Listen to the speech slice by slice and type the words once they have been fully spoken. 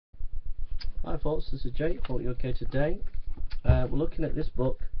Hi folks, this is Jake. Hope you're okay today. We're looking at this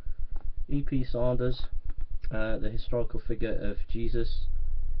book, E.P. Saunders, the historical figure of Jesus,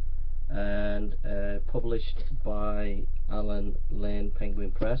 and published by Alan Lane Penguin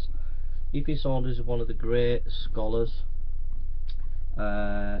Press. E.P. Saunders is one of the great scholars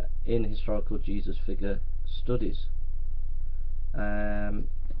in historical Jesus figure studies. And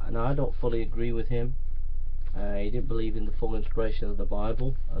I don't fully agree with him. He didn't believe in the full inspiration of the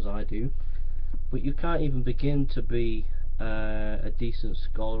Bible, as I do. But you can't even begin to be a decent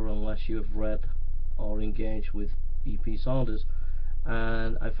scholar unless you have read or engaged with E.P. Saunders.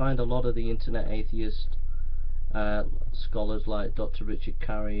 And I find a lot of the internet atheist scholars like Dr. Richard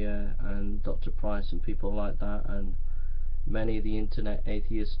Carrier and Dr. Price and people like that, and many of the internet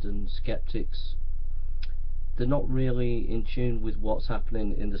atheists and skeptics, they're not really in tune with what's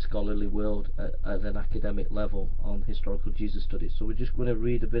happening in the scholarly world at an academic level on historical Jesus studies. So we're just going to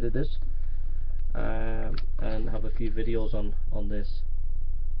read a bit of this and have a few videos on this.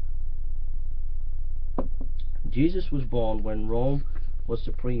 Jesus was born when Rome was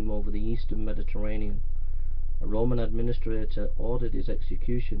supreme over the eastern Mediterranean. A Roman administrator ordered his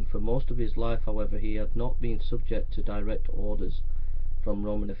execution. For most of his life, however, he had not been subject to direct orders from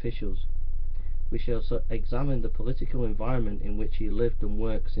Roman officials. We shall examine the political environment in which he lived and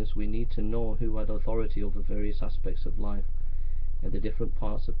worked, since we need to know who had authority over various aspects of life in the different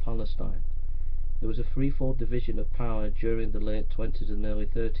parts of Palestine. There was a threefold division of power during the late 20s and early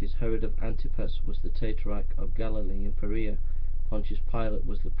 30s. Herod of Antipas was the Tetrarch of Galilee and Perea. Pontius Pilate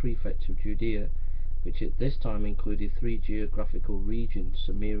was the prefect of Judea, which at this time included three geographical regions: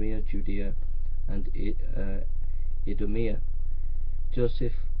 Samaria, Judea, and Idumea.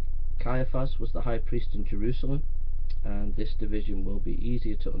 Joseph Caiaphas was the high priest in Jerusalem, and this division will be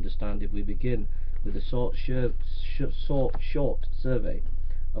easier to understand if we begin with a short survey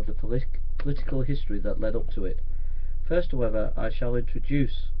of the political history that led up to it. First, however, I shall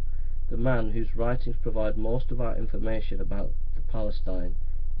introduce the man whose writings provide most of our information about the Palestine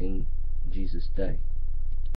in Jesus' day.